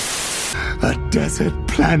A desert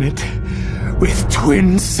planet with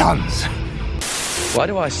twin suns. Why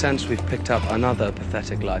do I sense we've picked up another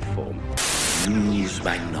pathetic life form? Use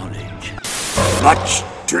my knowledge. Much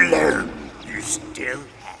to learn, you still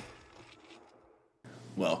have.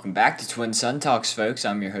 Welcome back to Twin Sun Talks, folks.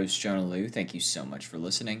 I'm your host, Jonah Liu. Thank you so much for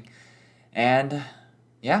listening. And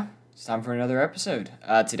yeah, it's time for another episode.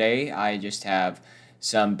 Today, I just have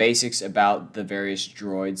some basics about the various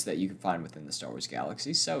droids that you can find within the Star Wars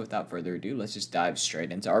galaxy. So without further ado, let's just dive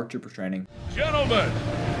straight into ARC Trooper training. Gentlemen,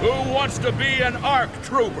 who wants to be an ARC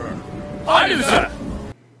Trooper? I do, sir!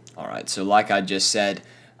 Alright, so like I just said,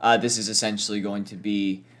 this is essentially going to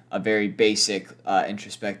be a very basic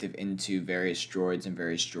introspective into various droids and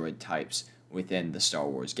various droid types within the Star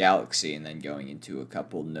Wars galaxy, and then going into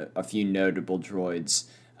a few notable droids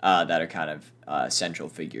that are kind of central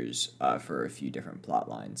figures for a few different plot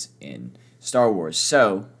lines in Star Wars.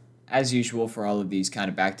 So, as usual for all of these kind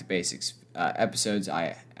of back to basics episodes,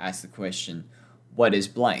 I ask the question, what is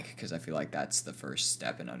blank? Because I feel like that's the first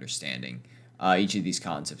step in understanding each of these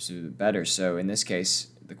concepts a bit better. So in this case,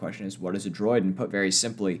 the question is, what is a droid? And put very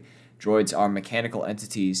simply, droids are mechanical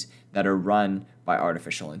entities that are run by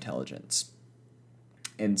artificial intelligence.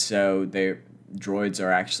 And so droids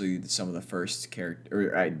are actually some of the first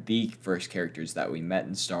the first characters that we met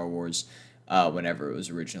in Star Wars whenever it was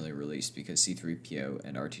originally released, because C-3PO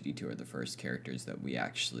and R2-D2 are the first characters that we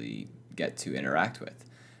actually get to interact with.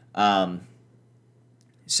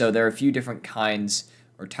 So there are a few different kinds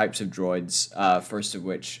or types of droids, first of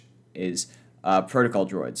which is protocol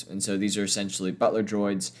droids. And so these are essentially butler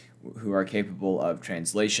droids who are capable of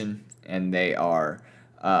translation, and they are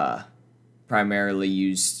primarily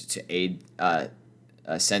used to aid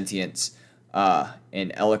sentience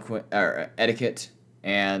in etiquette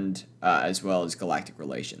and as well as galactic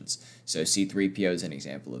relations. So C-3PO is an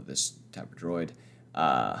example of this type of droid.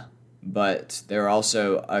 But there are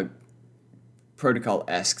also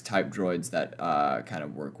protocol-esque type droids that kind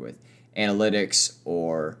of work with analytics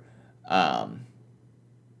or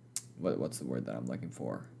what's the word that I'm looking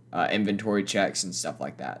for? Inventory checks and stuff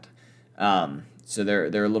like that. So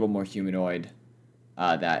they're a little more humanoid.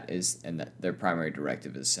 That their primary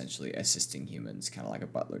directive is essentially assisting humans, kind of like a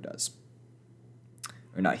butler does.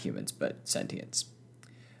 Or not humans, but sentients.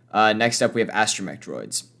 Next up, we have astromech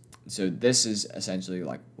droids. So this is essentially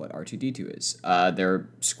like what R2-D2 is. They're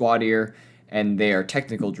squaddier, and they are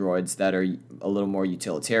technical droids that are a little more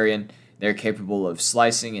utilitarian. They're capable of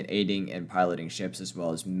slicing and aiding and piloting ships, as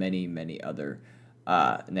well as many, many other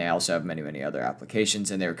and they also have many, many other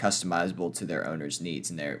applications, and they're customizable to their owner's needs.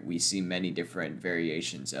 And we see many different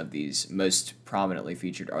variations of these. Most prominently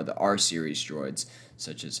featured are the R-series droids,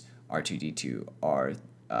 such as R2-D2,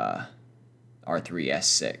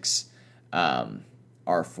 R3S6,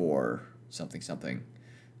 R4, something.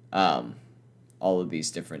 All of these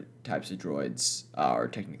different types of droids are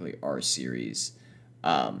technically R-series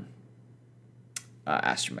astromech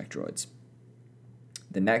droids.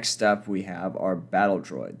 The next up we have are battle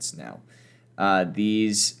droids now.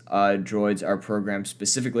 These droids are programmed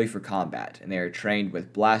specifically for combat, and they are trained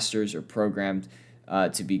with blasters or programmed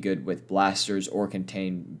to be good with blasters or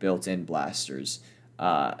contain built-in blasters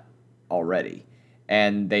already.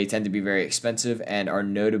 And they tend to be very expensive and are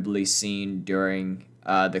notably seen during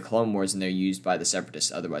the Clone Wars, and they're used by the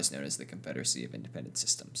Separatists, otherwise known as the Confederacy of Independent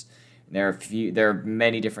Systems. There are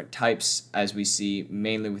many different types, as we see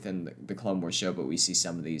mainly within the Clone Wars show, but we see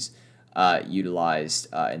some of these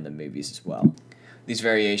utilized in the movies as well. These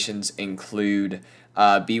variations include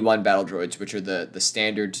B-1 battle droids, which are the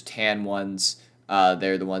standard tan ones.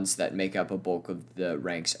 They're the ones that make up a bulk of the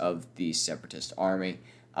ranks of the Separatist army.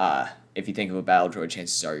 If you think of a battle droid,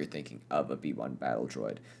 chances are you're thinking of a B-1 battle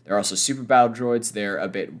droid. There are also super battle droids. They're a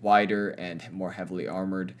bit wider and more heavily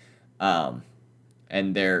armored.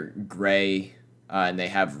 And they're gray, and they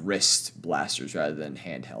have wrist blasters rather than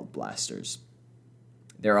handheld blasters.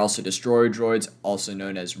 There are also destroyer droids, also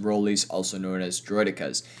known as Rollies, also known as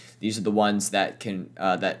droidicas. These are the ones that can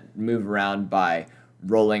that move around by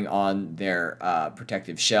rolling on their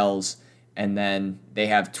protective shells, and then they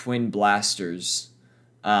have twin blasters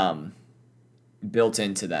built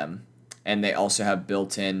into them, and they also have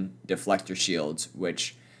built-in deflector shields,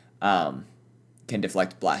 which can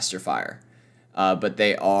deflect blaster fire. But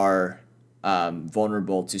they are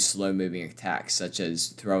vulnerable to slow-moving attacks, such as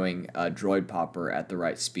throwing a droid popper at the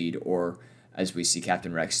right speed, or, as we see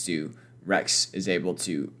Captain Rex do, Rex is able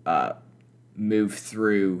to move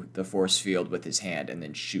through the force field with his hand and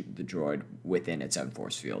then shoot the droid within its own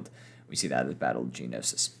force field. We see that at the Battle of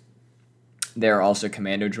Geonosis. There are also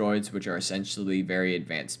commando droids, which are essentially very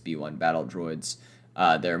advanced B-1 battle droids.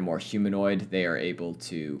 They're more humanoid. They are able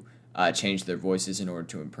to change their voices in order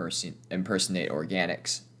to impersonate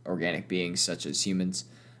organic beings such as humans.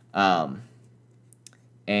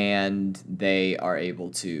 And they are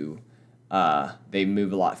able to, they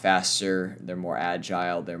move a lot faster, they're more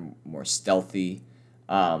agile, they're more stealthy.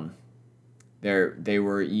 They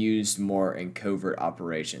were used more in covert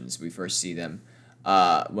operations. We first see them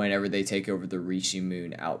whenever they take over the Rishi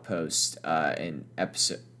Moon outpost in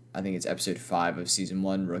I think it's episode 5 of season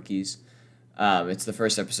 1, Rookies. It's the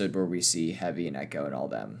first episode where we see Heavy and Echo and all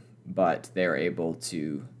them, but they're able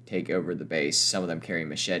to take over the base. Some of them carry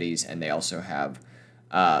machetes, and they also have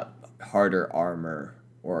harder armor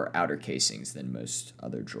or outer casings than most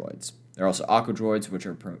other droids. There are also aqua droids, which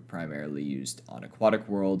are primarily used on aquatic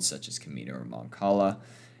worlds, such as Kamino or Mon Cala.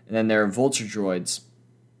 And then there are vulture droids,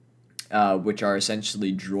 which are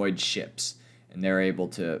essentially droid ships, and they're able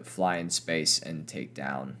to fly in space and take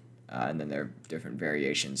down. And then there are different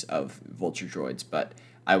variations of vulture droids, but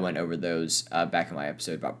I went over those back in my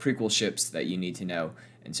episode about prequel ships that you need to know.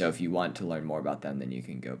 And so if you want to learn more about them, then you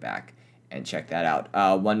can go back and check that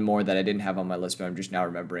out. One more that I didn't have on my list, but I'm just now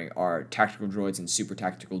remembering, are tactical droids and super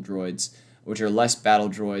tactical droids, which are less battle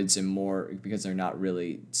droids and more, because they're not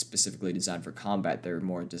really specifically designed for combat, they're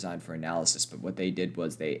more designed for analysis. But what they did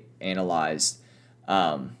was they analyzed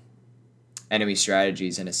enemy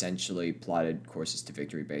strategies and essentially plotted courses to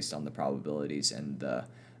victory based on the probabilities and the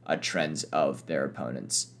trends of their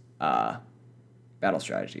opponents' battle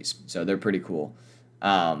strategies. So they're pretty cool.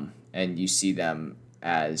 And you see them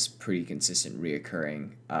as pretty consistent, reoccurring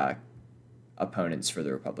opponents for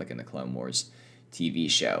the Republic in the Clone Wars TV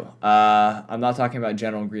show. I'm not talking about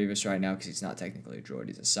General Grievous right now because he's not technically a droid,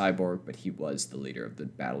 he's a cyborg, but he was the leader of the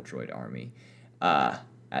battle droid army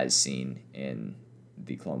as seen in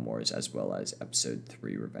the Clone Wars, as well as Episode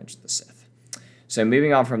 3, Revenge of the Sith. So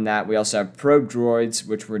moving on from that, we also have probe droids,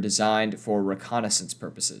 which were designed for reconnaissance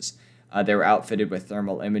purposes. They were outfitted with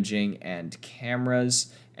thermal imaging and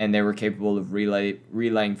cameras, and they were capable of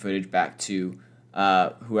relaying footage back to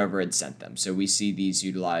whoever had sent them. So we see these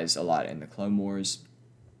utilized a lot in the Clone Wars.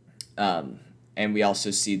 And we also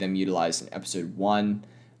see them utilized in Episode 1.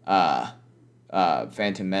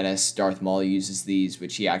 Phantom Menace, Darth Maul uses these,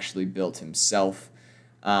 which he actually built himself.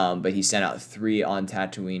 But he sent out 3 on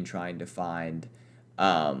Tatooine trying to find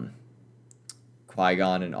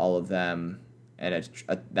Qui-Gon and all of them. And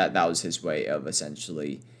that was his way of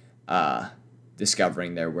essentially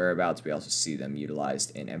discovering their whereabouts. We also see them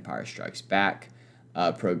utilized in Empire Strikes Back.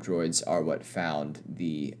 Probe droids are what found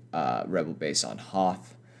the rebel base on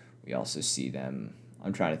Hoth. We also see them,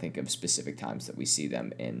 I'm trying to think of specific times that we see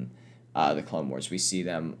them in the Clone Wars. We see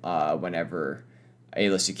them whenever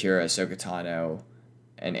Aayla Secura, Ahsoka Tano,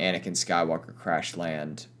 and Anakin Skywalker crash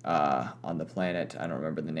land on the planet. I don't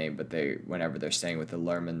remember the name, but whenever they're staying with the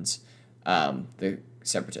Lurmans, the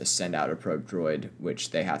Separatists send out a probe droid,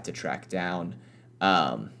 which they have to track down.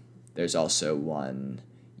 There's also one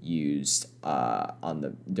used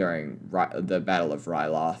during the Battle of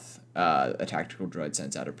Ryloth. A tactical droid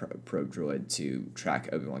sends out a probe droid to track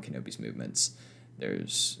Obi-Wan Kenobi's movements.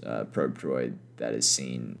 There's a probe droid that is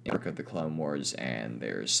seen in Arc of the Clone Wars, and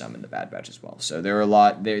there's some in the Bad Batch as well. So there are a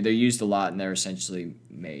lot. They're used a lot, and they're essentially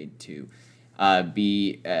made to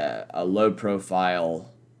be a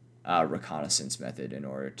low-profile reconnaissance method in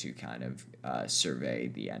order to kind of survey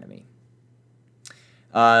the enemy.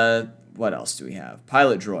 What else do we have?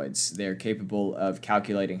 Pilot droids. They're capable of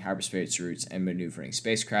calculating hyperspace routes and maneuvering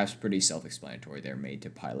spacecrafts. Pretty self-explanatory. They're made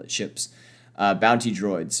to pilot ships. Bounty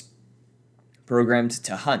droids. Programmed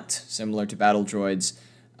to hunt, similar to battle droids,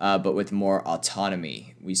 but with more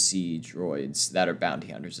autonomy. We see droids that are bounty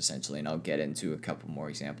hunters, essentially, and I'll get into a couple more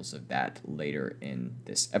examples of that later in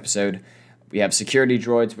this episode. We have security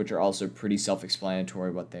droids, which are also pretty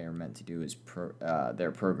self-explanatory. What they are meant to do is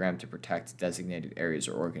they're programmed to protect designated areas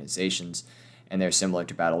or organizations, and they're similar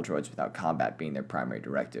to battle droids without combat being their primary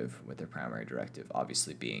directive, with their primary directive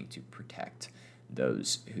obviously being to protect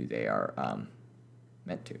those who they are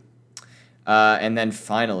meant to. And then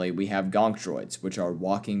finally, we have gonk droids, which are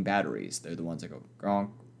walking batteries. They're the ones that go gonk,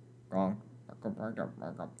 gonk,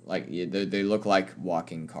 like they look like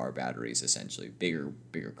walking car batteries, essentially bigger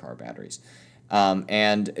car batteries.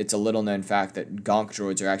 And it's a little known fact that gonk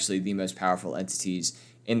droids are actually the most powerful entities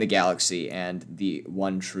in the galaxy and the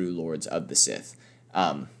one true lords of the Sith.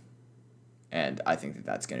 And I think that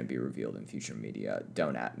that's going to be revealed in future media.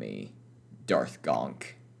 Don't at me. Darth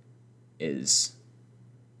Gonk is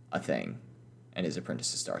a thing, and his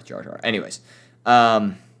apprentice is Darth Jar Jar. Anyways,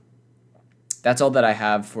 that's all that I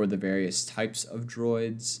have for the various types of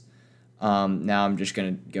droids. Now I'm just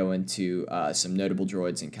going to go into some notable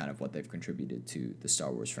droids and kind of what they've contributed to the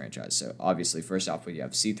Star Wars franchise. So obviously, first off, we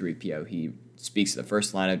have C-3PO. He speaks the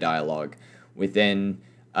first line of dialogue within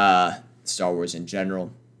Star Wars in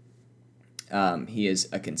general. He is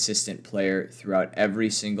a consistent player throughout every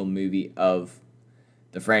single movie of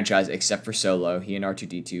the franchise except for Solo. He and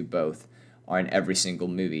R2-D2 both are in every single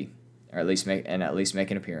movie, or at least make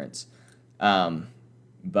an appearance.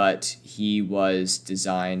 But he was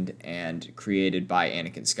designed and created by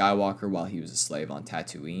Anakin Skywalker while he was a slave on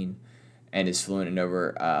Tatooine, and is fluent in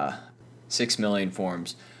over 6 million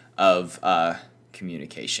forms of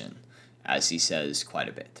communication, as he says quite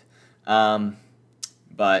a bit.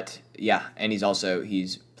 But yeah, and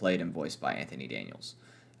he's played and voiced by Anthony Daniels.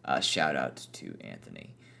 Shout out to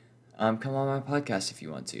Anthony. Come on my podcast if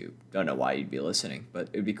you want to. Don't know why you'd be listening, but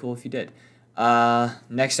it'd be cool if you did.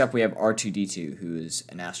 Next up, we have R2-D2, who is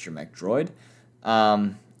an astromech droid.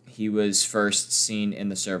 He was first seen in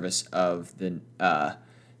the service of the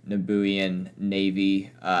Nabooian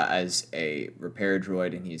Navy as a repair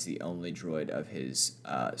droid, and he's the only droid of his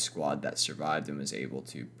squad that survived and was able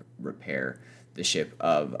to repair the ship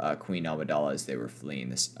of Queen Amidala as they were fleeing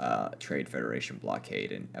this Trade Federation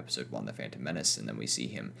blockade in Episode 1, The Phantom Menace. And then we see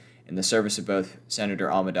him in the service of both Senator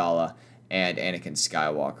Amidala and Anakin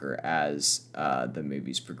Skywalker as the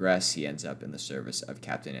movies progress. He ends up in the service of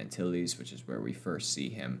Captain Antilles, which is where we first see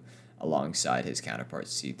him alongside his counterpart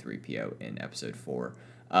C-3PO in Episode 4.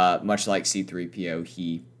 Much like C-3PO,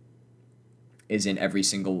 he is in every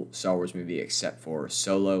single Star Wars movie except for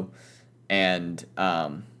Solo, and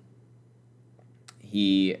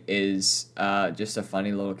he is just a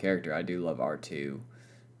funny little character. I do love R2.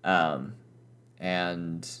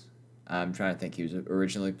 And I'm trying to think. He was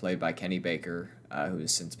originally played by Kenny Baker, who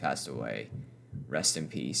has since passed away. Rest in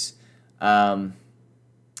peace. And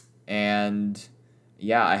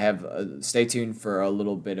yeah, I have. Stay tuned for a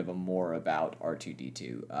little bit of a more about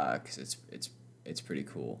R2-D2, because it's pretty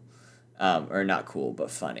cool, or not cool, but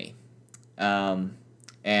funny.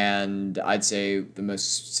 And I'd say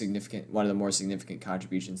one of the more significant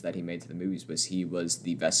contributions that he made to the movies was he was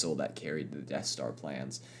the vessel that carried the Death Star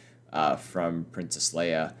plans from Princess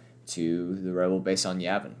Leia to the Rebel base on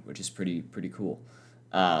Yavin, which is pretty cool.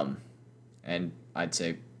 And I'd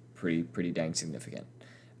say pretty dang significant.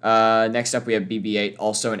 Next up, we have BB-8,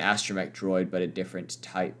 also an astromech droid, but a different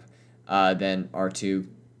type than R2.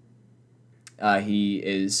 He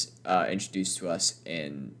is introduced to us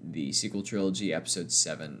in the sequel trilogy, Episode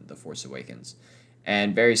 7, The Force Awakens.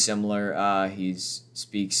 And very similar, he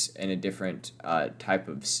speaks in a different type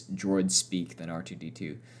of droid speak than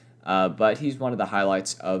R2-D2. But he's one of the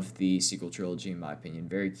highlights of the sequel trilogy, in my opinion.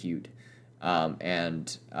 Very cute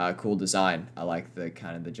and cool design. I like the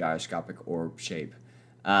kind of the gyroscopic orb shape.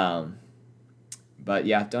 But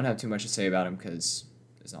yeah, don't have too much to say about him because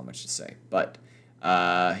there's not much to say. But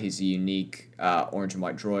he's a unique orange and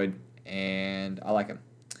white droid, and I like him.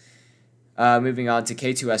 Moving on to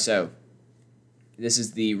K2SO. This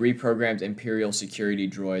is the reprogrammed Imperial security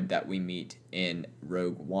droid that we meet in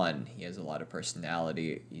Rogue One. He has a lot of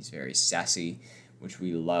personality. He's very sassy, which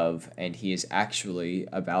we love, and he is actually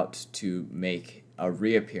about to make a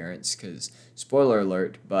reappearance because, spoiler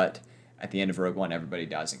alert, but at the end of Rogue One, everybody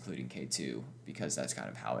dies, including K2, because that's kind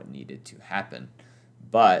of how it needed to happen.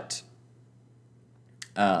 But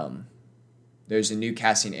there's a new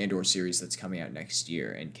Cassian Andor series that's coming out next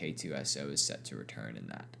year, and K2SO is set to return in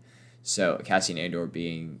that. So Cassian Andor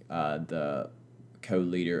being the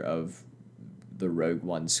co-leader of the Rogue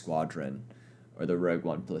One squadron, or the Rogue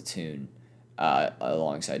One platoon,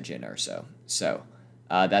 alongside Jyn Erso. So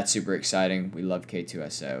that's super exciting. We love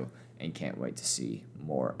K2SO and can't wait to see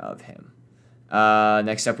more of him.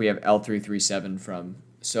 Next up, we have L337 from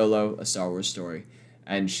Solo, A Star Wars Story.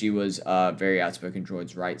 And she was a very outspoken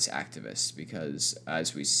droids' rights activist because,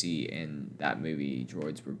 as we see in that movie,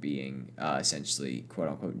 droids were being essentially,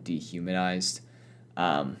 quote-unquote, dehumanized.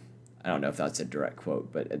 I don't know if that's a direct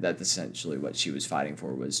quote, but that's essentially what she was fighting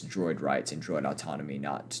for, was droid rights and droid autonomy,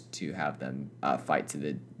 not to have them fight to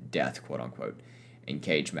the death, quote-unquote, in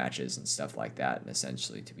cage matches and stuff like that, and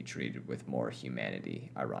essentially to be treated with more humanity,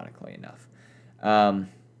 ironically enough.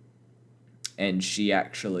 And she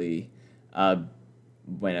actually,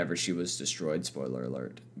 whenever she was destroyed, spoiler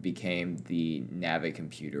alert, became the Navi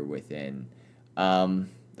computer within the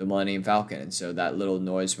Millennium Falcon. And so that little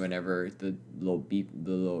noise whenever, the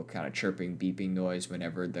little kind of chirping, beeping noise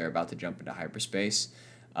whenever they're about to jump into hyperspace,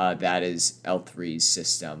 that is L3's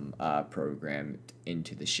system programmed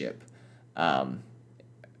into the ship,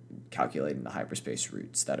 calculating the hyperspace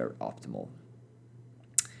routes that are optimal.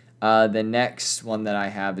 The next one that I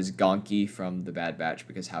have is Gonki from The Bad Batch,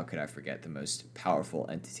 because how could I forget the most powerful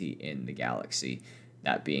entity in the galaxy,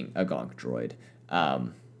 that being a Gonk droid.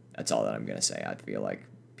 That's all that I'm going to say. I feel like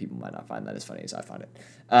people might not find that as funny as I find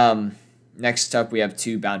it. Next up, we have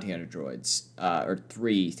 2 bounty hunter droids, or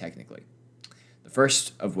 3 technically. The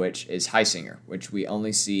first of which is Highsinger, which we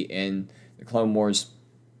only see in the Clone Wars,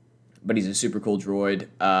 but he's a super cool droid.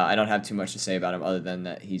 I don't have too much to say about him other than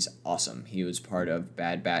that he's awesome. He was part of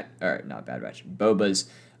Boba's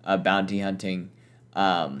bounty hunting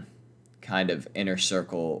kind of inner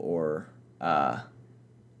circle, or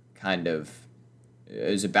kind of, it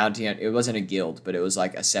was a bounty hunt. It wasn't a guild, but it was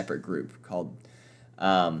like a separate group called,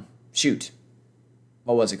 what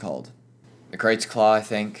was it called? The Krait's Claw, I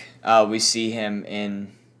think. We see him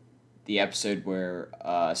in the episode where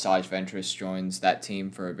Asajj Ventress joins that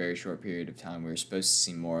team for a very short period of time. We were supposed to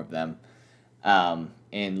see more of them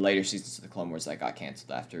in later seasons of the Clone Wars that got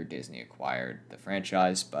canceled after Disney acquired the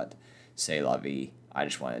franchise, but c'est la vie. I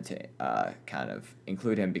just wanted to kind of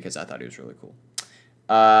include him because I thought he was really cool.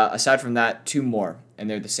 Aside from that, 2 more, and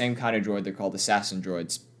they're the same kind of droid. They're called assassin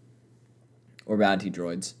droids, or bounty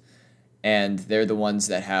droids. And they're the ones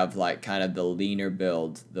that have like kind of the leaner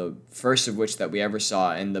build. The first of which that we ever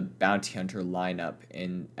saw in the bounty hunter lineup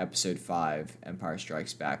in episode 5, Empire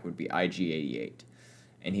Strikes Back, would be IG-88.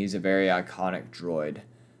 And he's a very iconic droid,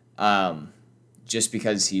 just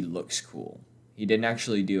because he looks cool. He didn't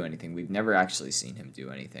actually do anything. We've never actually seen him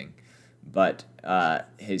do anything. But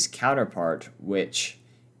his counterpart, which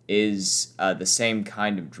is the same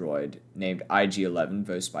kind of droid, named IG-11,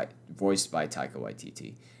 voiced by Taika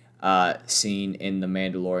Waititi, seen in The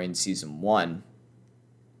Mandalorian Season 1,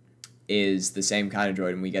 is the same kind of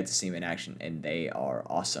droid, and we get to see him in action, and they are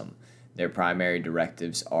awesome. Their primary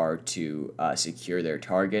directives are to secure their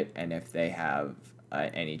target, and if they have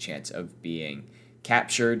any chance of being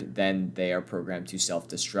captured, then they are programmed to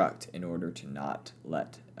self-destruct in order to not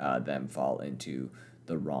let them fall into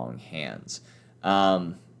the wrong hands.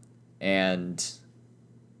 And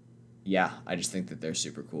yeah, I just think that they're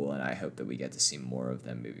super cool, and I hope that we get to see more of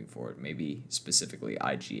them moving forward. Maybe specifically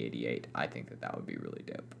IG-88. I think that that would be really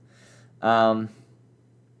dope.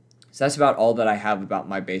 So that's about all that I have about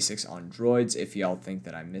my basics on droids. If y'all think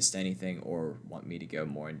that I missed anything or want me to go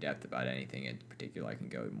more in depth about anything in particular, I can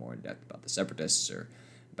go more in depth about the Separatists or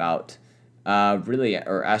about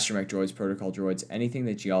or astromech droids, protocol droids, anything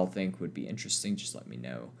that y'all think would be interesting, just let me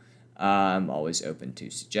know. I'm always open to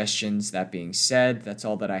suggestions. That being said, that's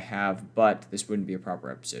all that I have, but this wouldn't be a proper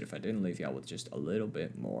episode if I didn't leave y'all with just a little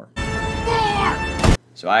bit more.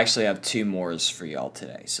 So I actually have 2 mores for y'all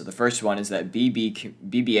today. So the first one is that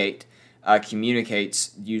BB-8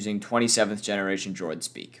 communicates using 27th generation droid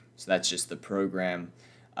speak. So that's just the program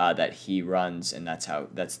that he runs, and that's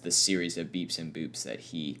the series of beeps and boops that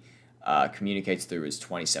he communicates through his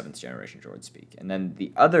 27th generation droid speak. And then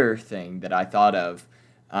the other thing that I thought of,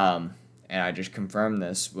 and I just confirmed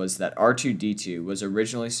this, was that R2-D2 was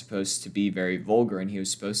originally supposed to be very vulgar, and he was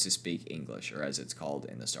supposed to speak English, or as it's called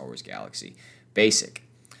in the Star Wars galaxy, Basic.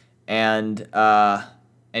 And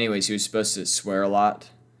anyways, he was supposed to swear a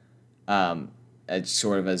lot,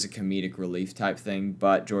 sort of as a comedic relief type thing,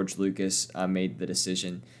 but George Lucas made the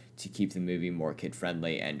decision to keep the movie more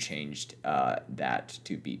kid-friendly and changed that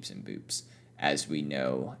to beeps and boops, as we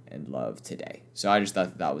know and love today. So I just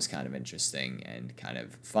thought that was kind of interesting and kind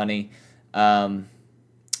of funny. And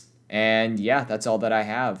yeah, that's all that I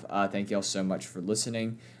have. Thank you all so much for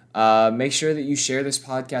listening. Make sure that you share this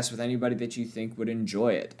podcast with anybody that you think would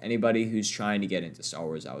enjoy it. Anybody who's trying to get into Star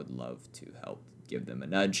Wars, I would love to help give them a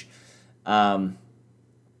nudge.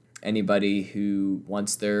 Anybody who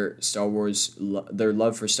wants their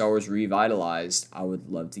love for Star Wars revitalized, I would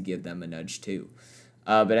love to give them a nudge too.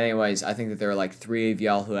 But anyways, I think that there are like 3 of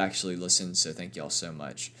y'all who actually listen, so thank y'all so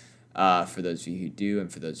much. For those of you who do,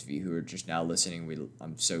 and for those of you who are just now listening,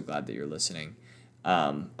 I'm so glad that you're listening.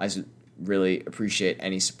 I really appreciate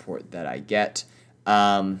any support that I get.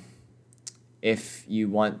 If you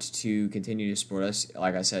want to continue to support us,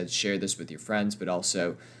 like I said, share this with your friends, but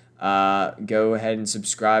also go ahead and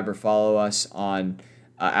subscribe or follow us on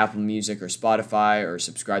Apple Music or Spotify, or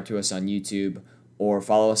subscribe to us on YouTube, or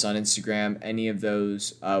follow us on Instagram. Any of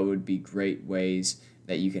those would be great ways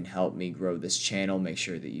that you can help me grow this channel. Make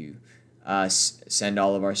sure that you send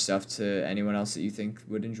all of our stuff to anyone else that you think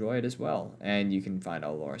would enjoy it as well. And you can find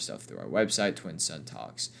all of our stuff through our website,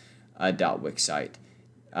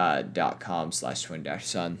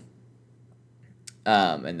 twinsuntalks.wixsite.com/twin-sun.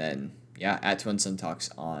 And then, yeah, at Twin Sun Talks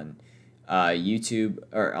on YouTube,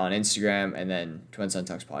 or on Instagram, and then Twin Sun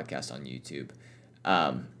Talks Podcast on YouTube.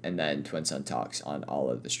 and then Twin Sun Talks on all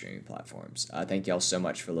of the streaming platforms. Thank y'all so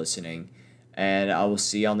much for listening, and I will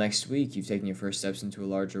see y'all next week. You've taken your first steps into a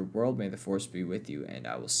larger world. May the Force be with you, and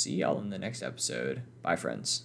I will see y'all in the next episode. Bye, friends.